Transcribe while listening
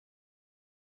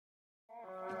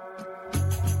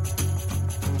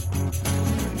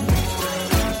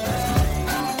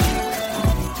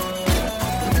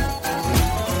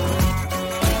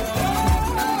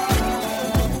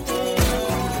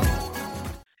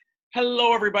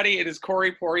Hello, everybody. It is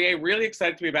Corey Poirier. Really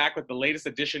excited to be back with the latest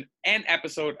edition and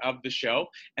episode of the show.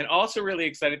 And also really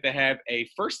excited to have a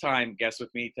first-time guest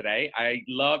with me today. I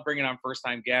love bringing on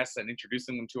first-time guests and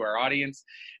introducing them to our audience.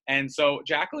 And so,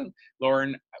 Jacqueline,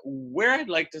 Lauren, where I'd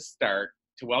like to start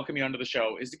to welcome you onto the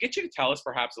show is to get you to tell us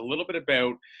perhaps a little bit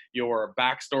about your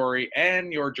backstory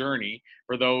and your journey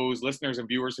for those listeners and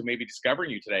viewers who may be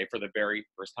discovering you today for the very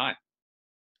first time.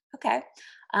 Okay.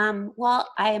 Well,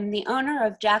 I am the owner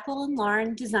of Jacqueline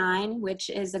Lauren Design, which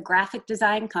is a graphic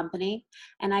design company.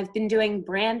 And I've been doing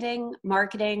branding,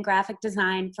 marketing, graphic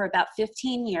design for about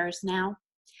 15 years now.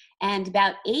 And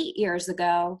about 8 years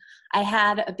ago, I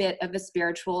had a bit of a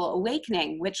spiritual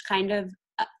awakening, which kind of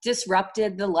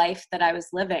disrupted the life that I was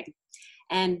living.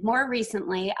 And more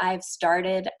recently, I've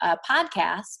started a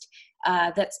podcast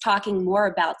that's talking more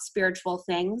about spiritual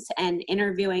things and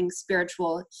interviewing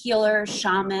spiritual healers,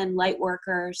 shaman, light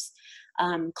workers,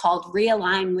 called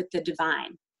Realign with the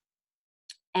Divine.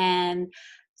 And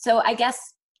so I guess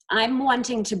I'm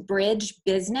wanting to bridge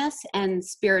business and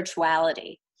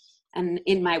spirituality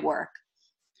in my work.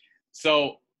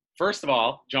 So first of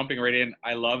all, jumping right in,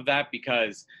 I love that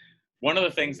because one of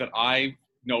the things that I've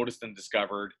noticed and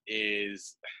discovered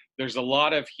is there's a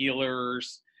lot of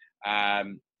healers,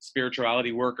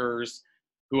 spirituality workers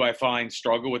who I find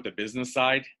struggle with the business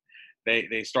side.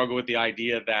 They struggle with the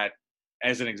idea that,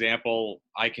 as an example,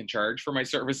 I can charge for my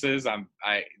services.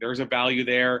 There's a value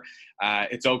there.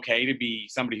 It's okay to be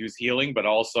somebody who's healing, but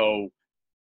also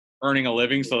earning a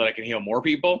living so that I can heal more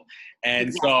people. And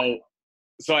Exactly.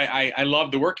 so I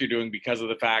love the work you're doing because of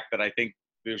the fact that I think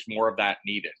there's more of that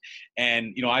needed.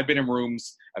 And, I've been in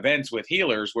events with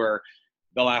healers where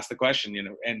they'll ask the question,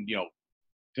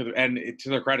 to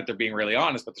their credit, they're being really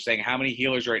honest, but they're saying how many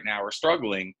healers right now are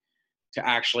struggling to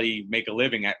actually make a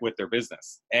living with their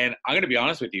business. And I'm going to be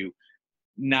honest with you,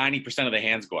 90% of the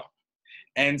hands go up.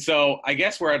 And so I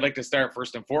guess where I'd like to start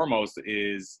first and foremost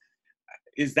is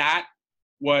that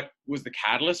what was the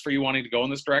catalyst for you wanting to go in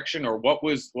this direction, or what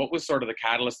was sort of the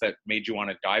catalyst that made you want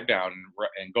to dive down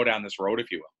and go down this road,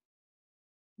 if you will?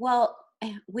 Well,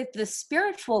 with the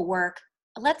spiritual work,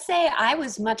 let's say I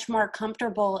was much more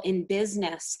comfortable in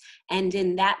business and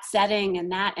in that setting and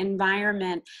that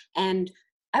environment. And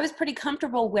I was pretty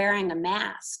comfortable wearing a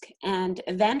mask. And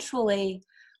eventually,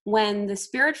 when the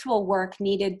spiritual work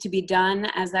needed to be done,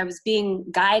 as I was being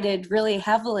guided really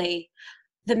heavily,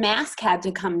 the mask had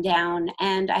to come down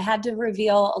and I had to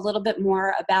reveal a little bit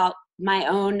more about my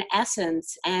own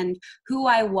essence and who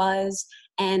I was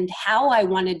and how I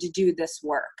wanted to do this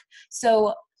work.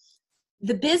 So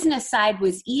the business side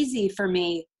was easy for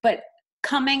me, but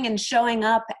coming and showing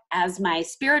up as my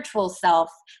spiritual self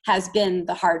has been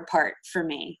the hard part for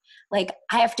me. Like,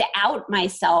 I have to out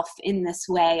myself in this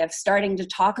way of starting to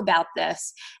talk about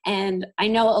this. And I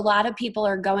know a lot of people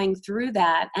are going through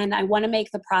that. And I want to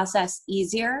make the process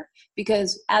easier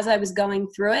because as I was going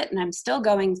through it, and I'm still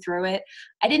going through it,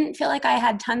 I didn't feel like I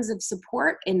had tons of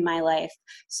support in my life.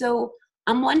 So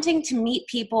I'm wanting to meet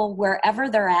people wherever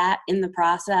they're at in the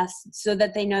process so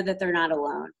that they know that they're not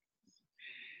alone.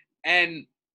 And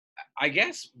I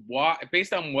guess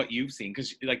based on what you've seen,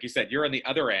 because like you said, you're on the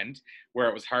other end where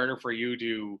it was harder for you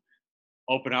to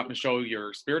open up and show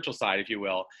your spiritual side, if you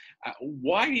will.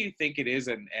 Why do you think it is,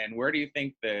 and where do you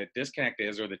think the disconnect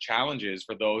is or the challenge is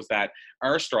for those that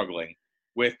are struggling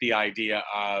with the idea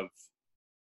of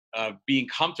being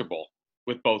comfortable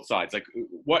with both sides? Like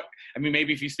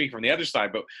maybe if you speak from the other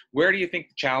side, but where do you think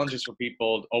the challenge is for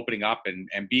people opening up and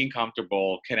being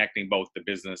comfortable connecting both the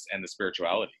business and the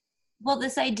spirituality? Well,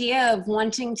 this idea of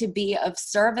wanting to be of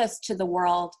service to the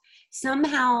world,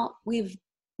 somehow we've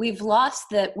lost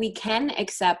that we can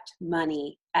accept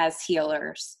money as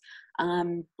healers.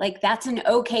 Like, that's an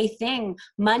okay thing.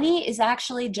 Money is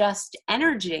actually just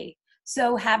energy.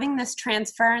 So having this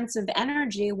transference of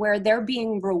energy where they're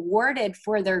being rewarded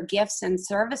for their gifts and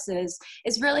services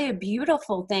is really a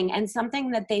beautiful thing and something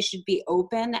that they should be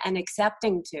open and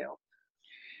accepting to.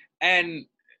 And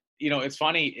it's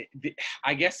funny.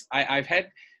 I guess I've had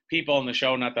people on the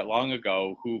show not that long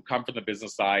ago who come from the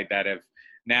business side that have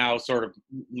now sort of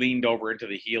leaned over into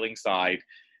the healing side.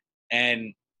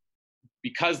 And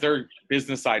because they're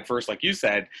business side first, like you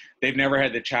said, they've never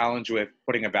had the challenge with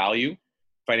putting a value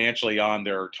financially on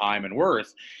their time and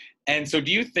worth. And so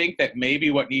do you think that maybe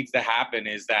what needs to happen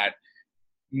is that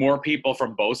more people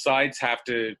from both sides have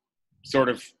to sort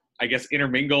of, I guess,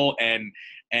 intermingle and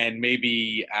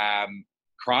maybe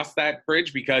cross that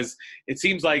bridge? Because it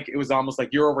seems like it was almost like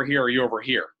you're over here or you're over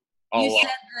here. You I'll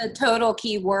said the total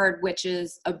key word, which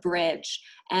is a bridge.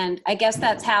 And I guess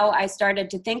that's how I started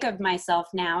to think of myself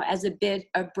now, as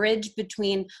a bridge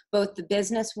between both the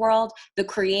business world, the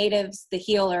creatives, the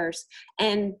healers,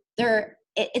 and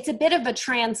it's a bit of a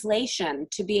translation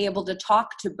to be able to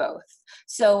talk to both.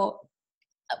 So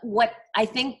what I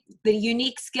think the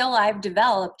unique skill I've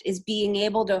developed is being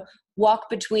able to walk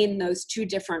between those two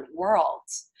different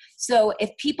worlds. So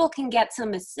if people can get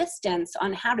some assistance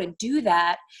on how to do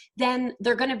that, then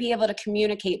they're going to be able to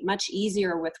communicate much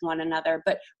easier with one another.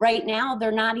 But right now,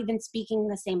 they're not even speaking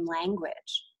the same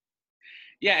language.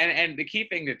 Yeah, and the key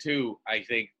thing to too, I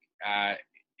think,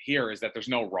 here is that there's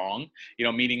no wrong.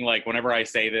 Meaning like whenever I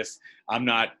say this, I'm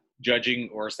not judging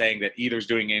or saying that either's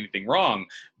doing anything wrong.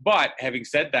 But having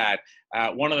said that,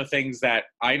 one of the things that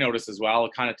I notice as well,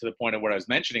 kind of to the point of what I was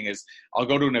mentioning, is I'll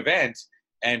go to an event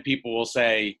and people will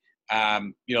say,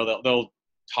 they'll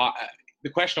talk. The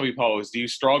question will be posed: do you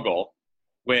struggle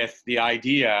with the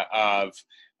idea of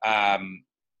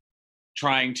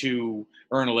trying to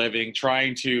earn a living,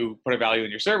 trying to put a value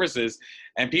in your services?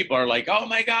 And people are like, oh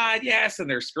my God, yes. And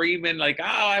they're screaming like,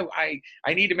 oh, I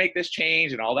need to make this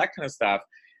change and all that kind of stuff.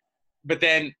 But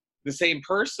then the same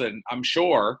person, I'm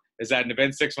sure, is at an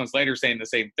event 6 months later saying the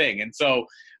same thing. And so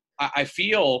I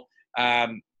feel,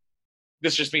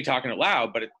 this is just me talking out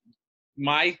loud, but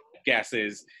my guess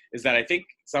is that I think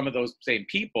some of those same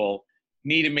people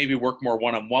need to maybe work more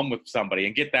one-on-one with somebody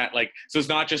and get that, like, so it's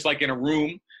not just like in a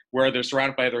room where they're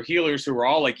surrounded by other healers who are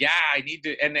all like, yeah, I need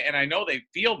to, and I know they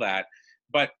feel that,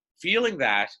 but feeling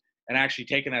that and actually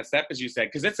taking that step, as you said,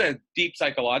 because it's a deep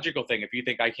psychological thing if you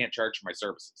think I can't charge for my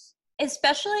services.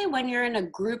 Especially when you're in a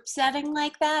group setting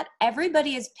like that,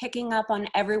 everybody is picking up on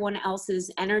everyone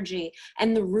else's energy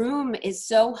and the room is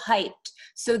so hyped.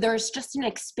 So there's just an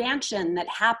expansion that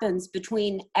happens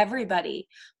between everybody.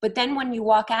 But then when you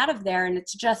walk out of there and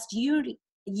it's just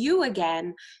you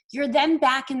again, you're then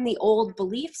back in the old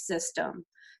belief system.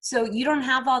 So you don't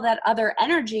have all that other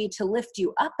energy to lift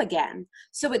you up again.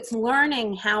 So it's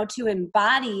learning how to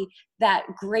embody that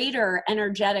greater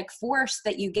energetic force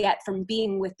that you get from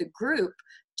being with the group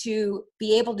to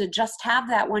be able to just have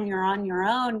that when you're on your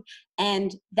own.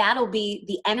 And that'll be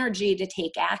the energy to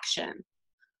take action.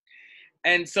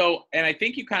 And so, and I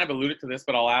think you kind of alluded to this,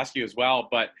 but I'll ask you as well,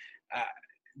 but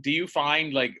do you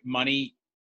find like money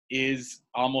is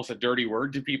almost a dirty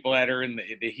word to people that are in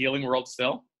the healing world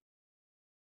still?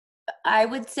 I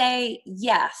would say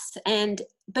yes,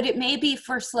 but it may be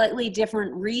for slightly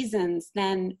different reasons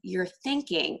than you're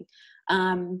thinking.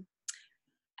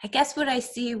 I guess what I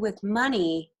see with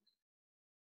money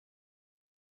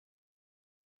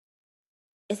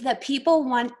is that people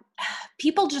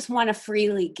just want to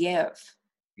freely give.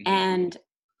 Mm-hmm. And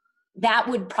that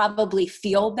would probably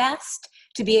feel best,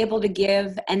 to be able to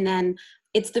give. And then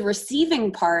it's the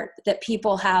receiving part that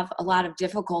people have a lot of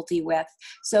difficulty with.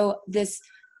 So this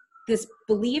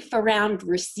belief around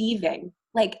receiving,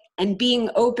 like, and being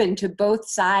open to both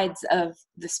sides of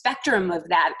the spectrum of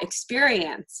that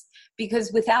experience,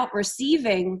 because without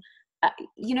receiving,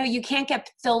 you can't get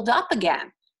filled up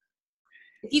again.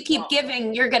 If you keep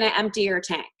giving, you're going to empty your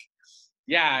tank.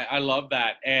 Yeah, I love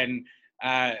that. And,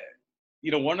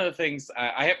 one of the things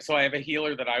I have a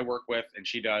healer that I work with, and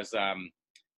she does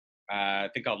a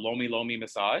thing called Lomi Lomi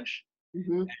massage.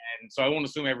 Mm-hmm. And so I won't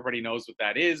assume everybody knows what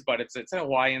that is, but it's a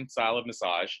Hawaiian style of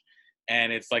massage,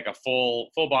 and it's like a full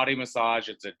body massage.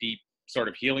 It's a deep sort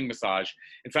of healing massage.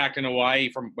 In fact, in Hawaii,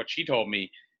 from what she told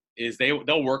me, is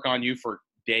they'll work on you for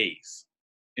days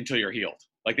until you're healed.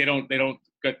 Like they don't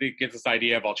get this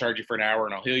idea of I'll charge you for an hour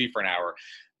and I'll heal you for an hour.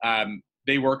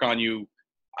 They work on you.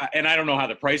 And I don't know how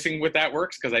the pricing with that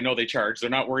works, because I know they charge. They're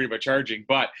not worried about charging,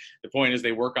 but the point is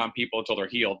they work on people until they're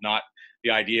healed, not the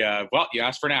idea of, well, you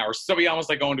asked for an hour. So we almost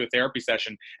like going to a therapy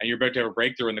session and you're about to have a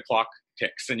breakthrough and the clock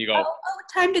ticks and you go,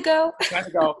 time to go. Time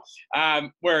to go.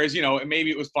 Whereas,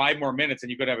 maybe it was 5 more minutes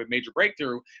and you could have a major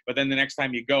breakthrough, but then the next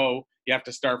time you go, you have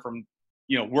to start from,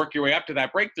 work your way up to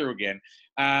that breakthrough again.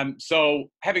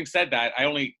 So having said that,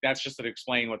 that's just to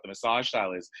explain what the massage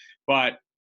style is. But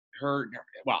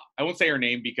I won't say her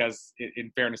name because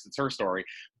in fairness, it's her story,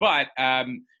 but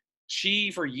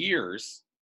she for years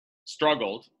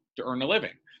struggled to earn a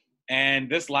living. And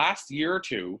this last year or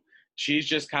two, she's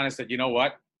just kind of said, you know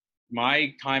what,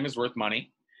 my time is worth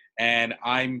money. And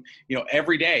I'm,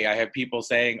 every day I have people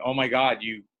saying, oh my God,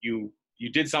 you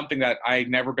did something that I'd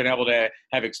never been able to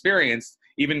have experienced,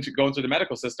 even to go through the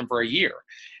medical system for a year.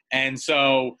 And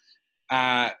so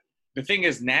the thing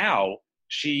is now,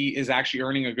 she is actually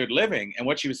earning a good living. And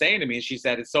what she was saying to me is, she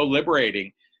said, it's so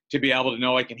liberating to be able to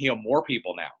know I can heal more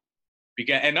people now.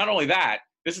 And not only that,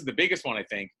 this is the biggest one, I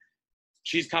think.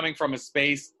 she's coming from a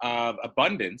space of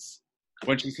abundance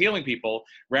when she's healing people,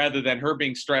 rather than her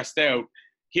being stressed out,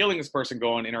 healing this person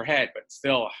going in her head, but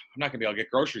still, I'm not gonna be able to get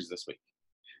groceries this week.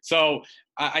 So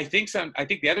I think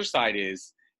the other side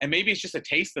is, and maybe it's just a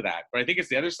taste of that, but I think it's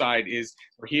the other side is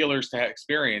for healers to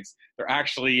experience. They're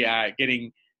actually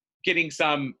getting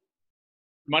some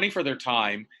money for their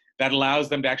time that allows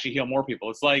them to actually heal more people.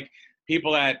 It's like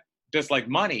people that dislike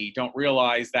money don't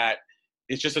realize that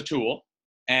it's just a tool.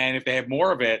 And if they have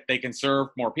more of it, they can serve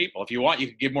more people. If you want, you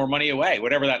can give more money away,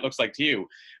 whatever that looks like to you.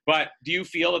 But do you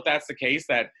feel that that's the case,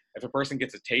 that if a person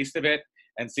gets a taste of it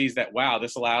and sees that, wow,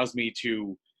 this allows me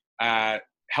to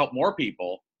help more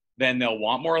people, then they'll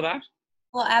want more of that?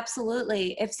 Well,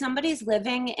 absolutely. If somebody's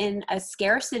living in a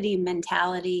scarcity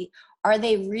mentality, are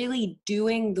they really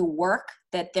doing the work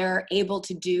that they're able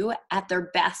to do at their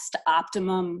best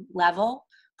optimum level?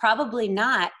 Probably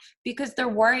not, because they're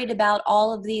worried about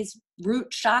all of these root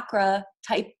chakra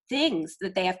type things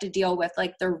that they have to deal with,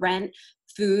 like their rent,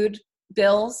 food,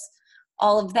 bills,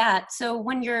 all of that. So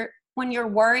when you're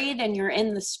worried and you're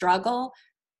in the struggle,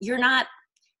 you're not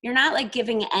like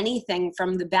giving anything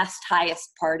from the best,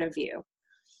 highest part of you.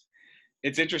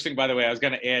 It's interesting, by the way, I was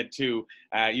going to add too,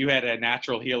 you had a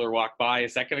natural healer walk by a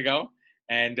second ago.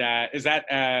 And is that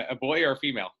a boy or a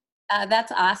female?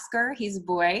 That's Oscar. He's a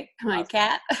boy, my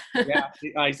cat. Yeah,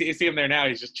 I see him there now.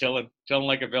 He's just chilling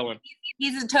like a villain.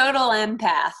 He's a total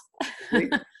empath.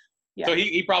 Yeah. So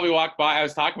he probably walked by. I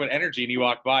was talking about energy, and he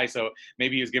walked by. So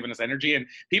maybe he was giving us energy. And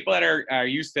people that are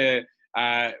used to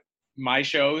my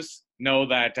shows know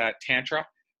that Tantra,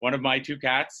 one of my two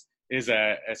cats, is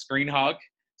a screen hog.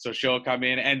 So she'll come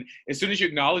in, and as soon as you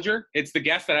acknowledge her, it's the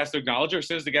guest that has to acknowledge her. As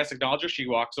soon as the guest acknowledges her, she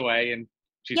walks away, and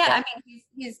she's fine. I mean,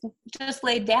 he's just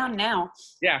laid down now.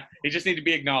 Yeah, he just needs to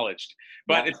be acknowledged.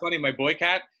 But It's funny, my boy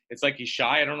cat, it's like he's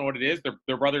shy. I don't know what it is.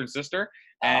 They're brother and sister,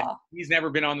 and he's never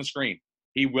been on the screen.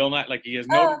 He will not, like, he has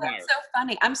no desire. That's so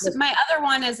funny. My other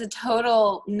one is a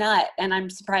total nut, and I'm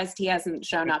surprised he hasn't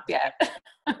shown up yet.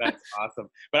 That's awesome.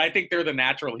 But I think they're the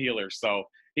natural healers. So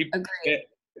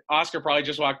Oscar probably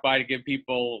just walked by to give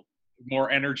people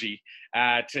more energy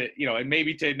to, and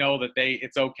maybe to know that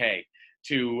it's okay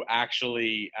to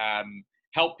actually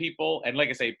help people. And like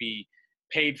I say, be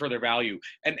paid for their value.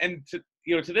 And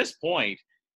to this point,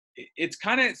 it's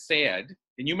kind of sad.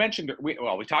 And you mentioned, we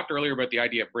talked earlier about the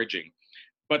idea of bridging.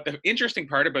 But the interesting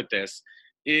part about this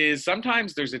is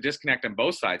sometimes there's a disconnect on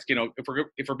both sides.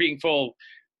 If we're being full,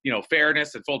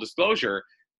 fairness and full disclosure,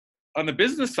 on the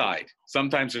business side,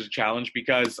 sometimes there's a challenge,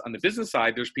 because on the business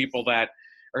side, there's people that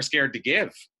are scared to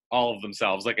give all of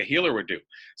themselves like a healer would do.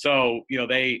 So,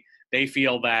 they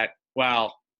feel that,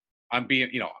 well, I'm being,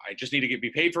 I just need to be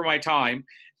paid for my time.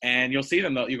 And you'll see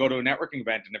them, you go to a networking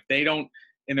event, and if they don't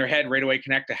in their head right away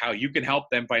connect to how you can help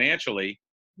them financially,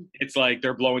 it's like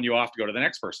they're blowing you off to go to the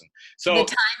next person. So the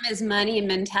time is money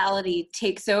mentality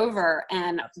takes over,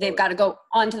 and they've got to go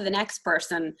on to the next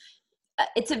person.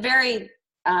 It's a very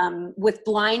with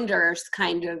blinders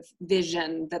kind of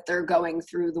vision that they're going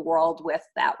through the world with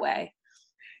that way.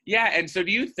 Yeah. And so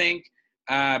do you think,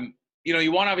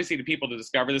 you want obviously the people to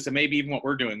discover this, and maybe even what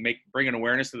we're doing, bring an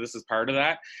awareness to this as part of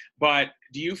that. But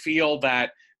do you feel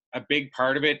that a big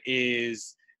part of it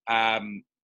is them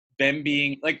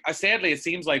being like, sadly, it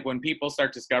seems like when people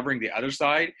start discovering the other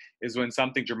side is when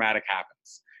something dramatic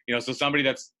happens. So somebody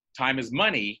that's time is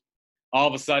money, all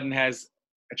of a sudden has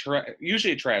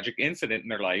usually a tragic incident in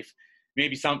their life.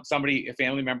 Maybe a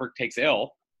family member takes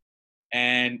ill,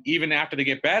 and even after they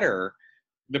get better,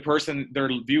 their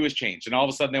view has changed, and all of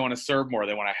a sudden they want to serve more,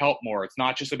 they want to help more. It's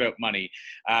not just about money.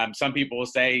 Some people will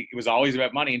say it was always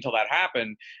about money until that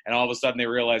happened, and all of a sudden they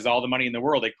realize all the money in the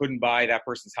world, they couldn't buy that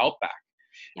person's health back.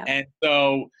 Yep. And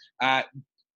so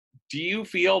do you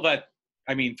feel that,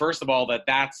 first of all,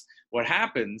 that's what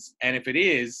happens? And if it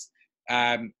is,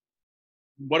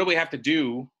 what do we have to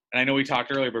do? And I know we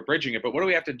talked earlier about bridging it, but what do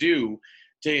we have to do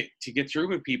to get through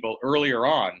with people earlier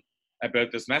on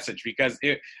about this message? Because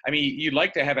you'd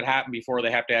like to have it happen before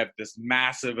they have to have this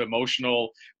massive emotional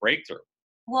breakthrough.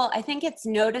 Well, I think it's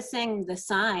noticing the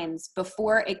signs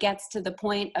before it gets to the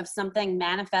point of something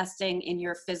manifesting in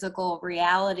your physical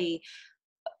reality.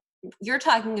 You're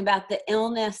talking about the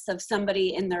illness of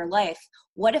somebody in their life.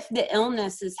 What if the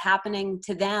illness is happening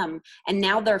to them, and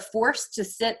now they're forced to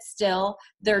sit still?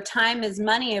 Their time is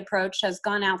money approach has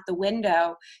gone out the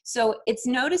window. So it's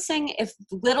noticing if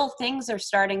little things are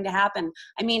starting to happen.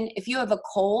 If you have a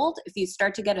cold, if you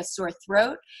start to get a sore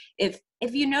throat, if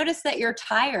you notice that you're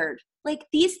tired, like,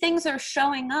 these things are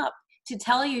showing up to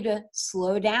tell you to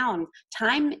slow down.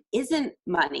 Time isn't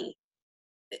money.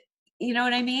 You know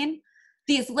what I mean?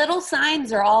 these little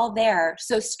signs are all there.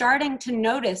 So starting to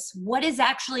notice what is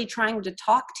actually trying to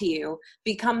talk to you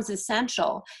becomes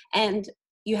essential. And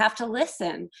you have to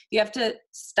listen. You have to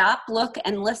stop, look,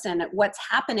 and listen at what's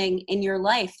happening in your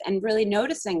life and really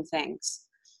noticing things.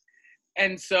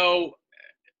 And so,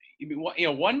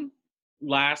 one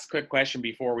last quick question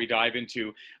before we dive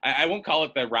into, I won't call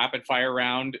it the rapid fire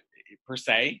round per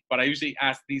se, but I usually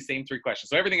ask these same 3 questions.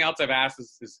 So everything else I've asked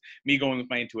is me going with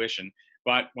my intuition.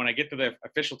 But when I get to the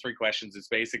official 3 questions, it's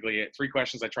basically 3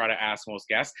 questions I try to ask most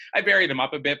guests. I vary them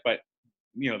up a bit, but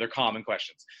they're common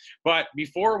questions. But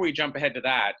before we jump ahead to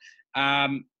that,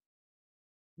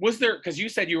 was there, because you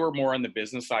said you were more on the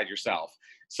business side yourself.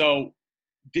 So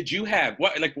did you have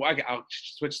I'll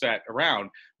switch that around.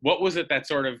 What was it that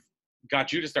sort of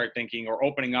got you to start thinking or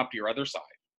opening up your other side?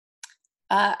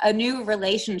 A new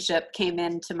relationship came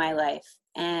into my life,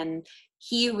 and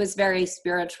he was very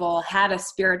spiritual, had a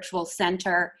spiritual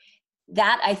center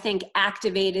that I think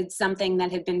activated something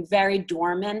that had been very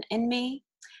dormant in me.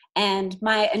 And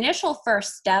my initial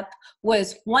first step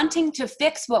was wanting to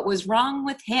fix what was wrong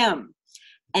with him.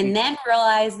 And then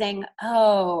realizing,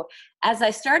 as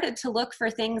I started to look for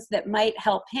things that might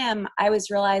help him, I was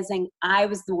realizing I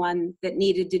was the one that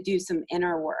needed to do some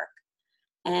inner work.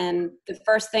 And the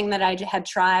first thing that I had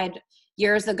tried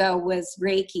years ago was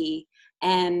Reiki.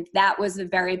 And that was a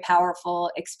very powerful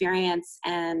experience.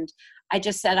 And I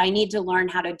just said, I need to learn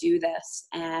how to do this.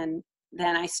 And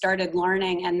then I started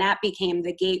learning, and that became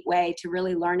the gateway to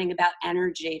really learning about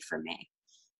energy for me.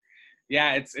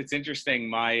 Yeah, it's interesting.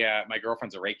 My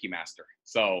girlfriend's a Reiki master,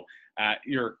 so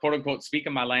you're quote unquote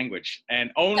speaking my language,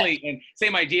 and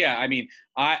same idea. I mean,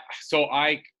 and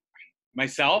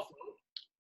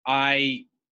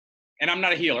I'm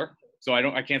not a healer, so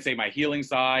I can't say my healing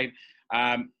side.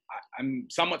 I'm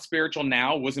somewhat spiritual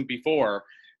now, wasn't before,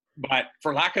 but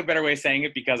for lack of a better way of saying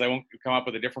it, because I won't come up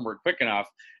with a different word quick enough,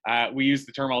 we use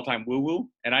the term all the time, woo-woo,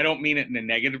 and I don't mean it in a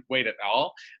negative way at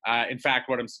all. In fact,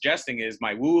 what I'm suggesting is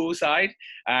my woo-woo side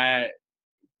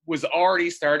was already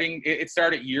starting. It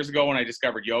started years ago when I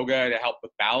discovered yoga to help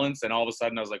with balance, and all of a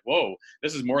sudden I was like, whoa,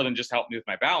 this is more than just helping me with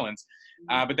my balance.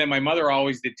 But then my mother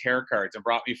always did tarot cards and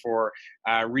brought me for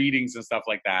readings and stuff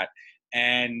like that.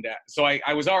 And so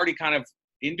I was already kind of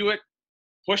into it,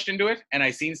 pushed into it, and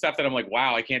I seen stuff that I'm like,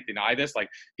 wow, I can't deny this. Like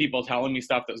people telling me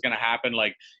stuff that was going to happen,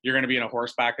 like you're going to be in a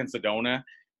horseback in Sedona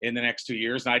in the next 2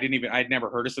 years. And I'd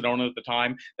never heard of Sedona at the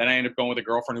time. Then I ended up going with a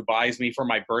girlfriend who buys me for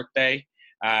my birthday,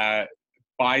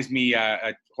 buys me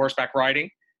a horseback riding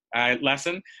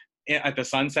lesson at the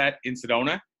Sunset in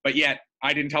Sedona. But yet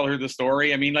I didn't tell her the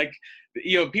story. I mean,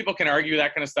 people can argue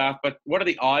that kind of stuff, but what are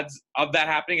the odds of that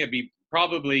happening? It'd be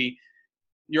probably,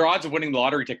 your odds of winning the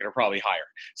lottery ticket are probably higher.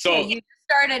 So yeah, you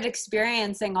started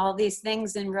experiencing all these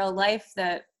things in real life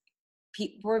that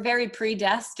were very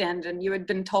predestined, and you had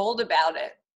been told about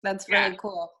it. That's really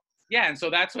cool. Yeah, and so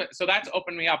that's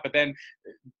opened me up. But then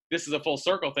this is a full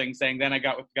circle thing, saying then I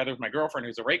got together with my girlfriend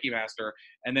who's a Reiki master,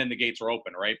 and then the gates were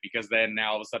open, right? Because then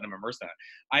now all of a sudden I'm immersed in it.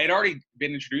 I had already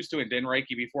been introduced to it and done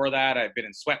Reiki before that. I've been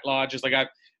in sweat lodges. Like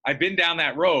I've been down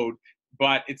that road.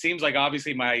 But it seems like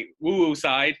obviously my woo-woo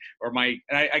side, or I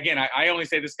only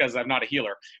say this because I'm not a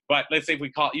healer, but let's say if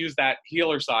we use that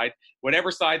healer side, whatever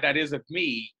side that is of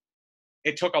me,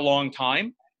 it took a long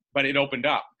time, but it opened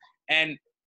up. And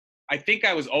I think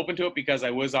I was open to it because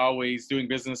I was always doing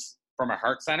business from a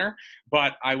heart center,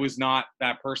 but I was not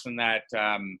that person that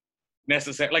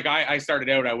necessarily, like I started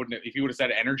out, I wouldn't, if you would have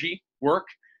said energy work,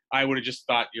 I would have just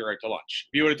thought you're out to lunch.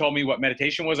 If you would have told me what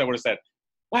meditation was, I would have said,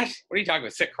 what are you talking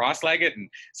about? Sit cross-legged? And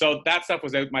so that stuff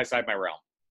was outside my realm.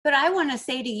 But I want to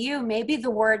say to you, maybe the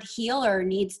word healer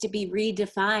needs to be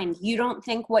redefined. You don't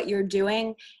think what you're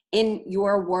doing in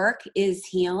your work is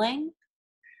healing?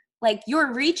 Like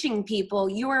you're reaching people,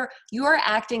 you're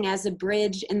acting as a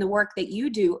bridge in the work that you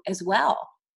do as well.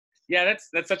 Yeah,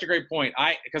 that's such a great point.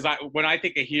 Because when I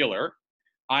think of healer,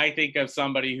 I think of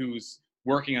somebody who's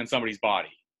working on somebody's body.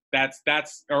 That's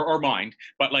or mind,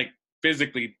 but like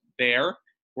physically there.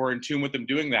 Or in tune with them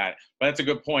doing that. But that's a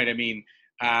good point. I mean,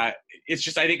 I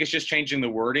think it's just changing the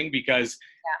wording, because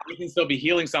I can still be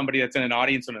healing somebody that's in an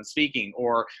audience when I'm speaking,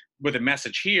 or with a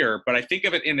message here, but I think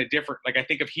of it in a different, like I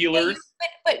think of healers.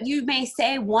 But you may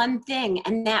say one thing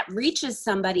and that reaches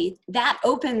somebody, that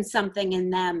opens something in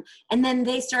them, and then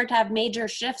they start to have major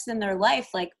shifts in their life.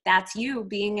 Like that's you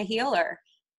being a healer.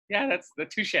 Yeah, that's the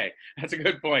touche. That's a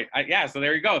good point. So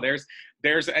there you go. There's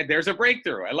a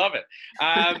breakthrough. I love it.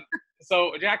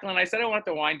 So Jacqueline, I said I wanted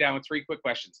to wind down with 3 quick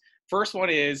questions. First one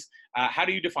is, how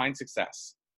do you define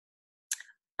success?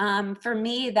 For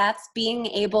me, that's being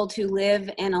able to live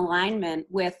in alignment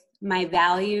with my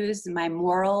values, my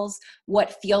morals,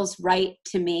 what feels right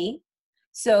to me.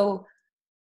 So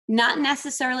not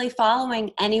necessarily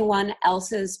following anyone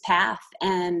else's path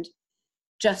and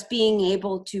just being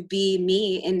able to be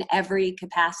me in every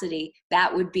capacity,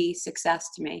 that would be success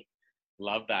to me.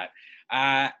 Love that.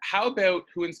 How about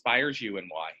who inspires you and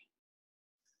why?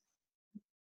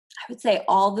 I would say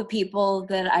all the people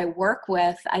that I work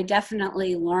with, I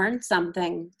definitely learn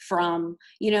something from.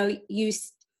 You know, you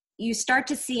start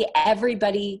to see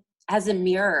everybody as a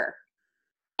mirror.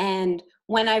 And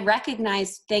when I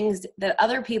recognize things that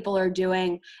other people are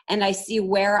doing and I see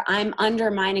where I'm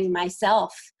undermining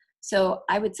myself, so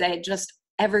I would say just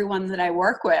everyone that I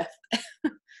work with.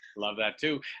 Love that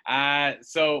too.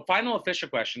 So final official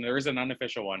question, there is an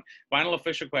unofficial one. Final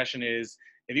official question is,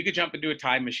 if you could jump into a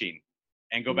time machine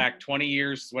and go back 20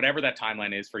 years, whatever that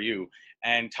timeline is for you,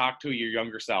 and talk to your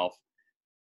younger self,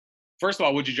 first of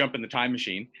all, would you jump in the time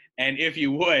machine? And if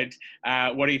you would,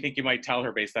 what do you think you might tell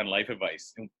her based on life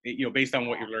advice, based on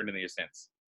what you've learned in the years since?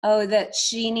 Oh, that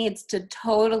she needs to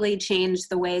totally change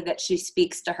the way that she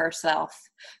speaks to herself,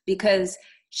 because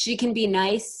she can be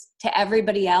nice to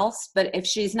everybody else, but if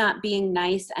she's not being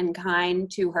nice and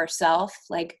kind to herself,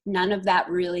 like none of that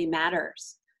really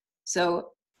matters. So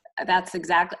that's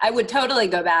exactly, I would totally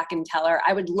go back and tell her.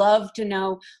 I would love to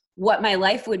know what my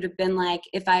life would have been like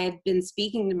if I had been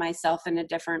speaking to myself in a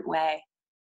different way,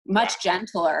 much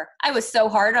gentler. I was so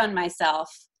hard on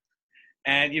myself.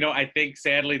 And, I think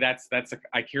sadly I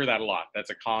hear that a lot.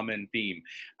 That's a common theme.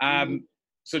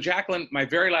 So Jacqueline, my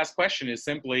very last question is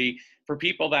simply for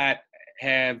people that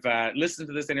have listened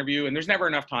to this interview, and there's never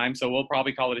enough time, so we'll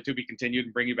probably call it a to be continued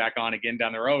and bring you back on again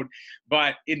down the road.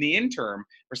 But in the interim,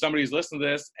 for somebody who's listened to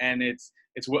this and it's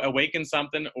awakened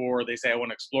something, or they say, I want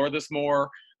to explore this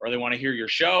more, or they want to hear your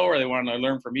show, or they want to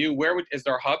learn from you, is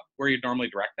there a hub where you normally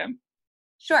direct them?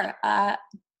 Sure.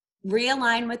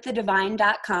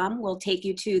 Realignwiththedivine.com will take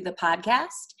you to the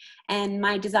podcast. And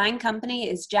my design company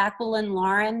is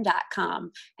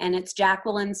JacquelineLauren.com. And it's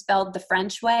Jacqueline spelled the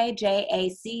French way,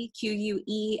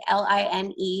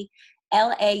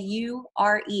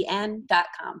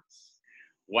 JacquelineLauren.com.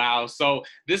 Wow. So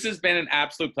this has been an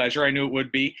absolute pleasure. I knew it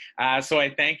would be. So I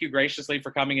thank you graciously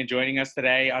for coming and joining us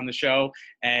today on the show.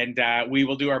 And we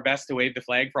will do our best to wave the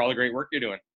flag for all the great work you're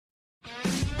doing.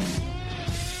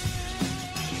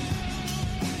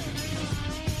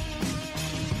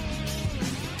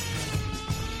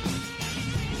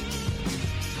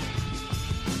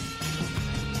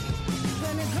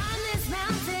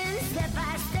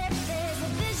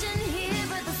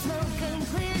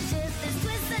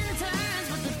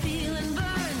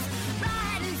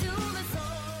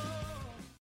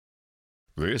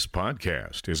 This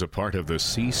podcast is a part of the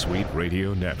C-Suite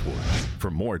Radio Network.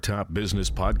 For more top business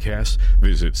podcasts,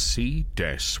 visit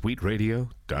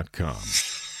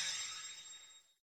c-suiteradio.com.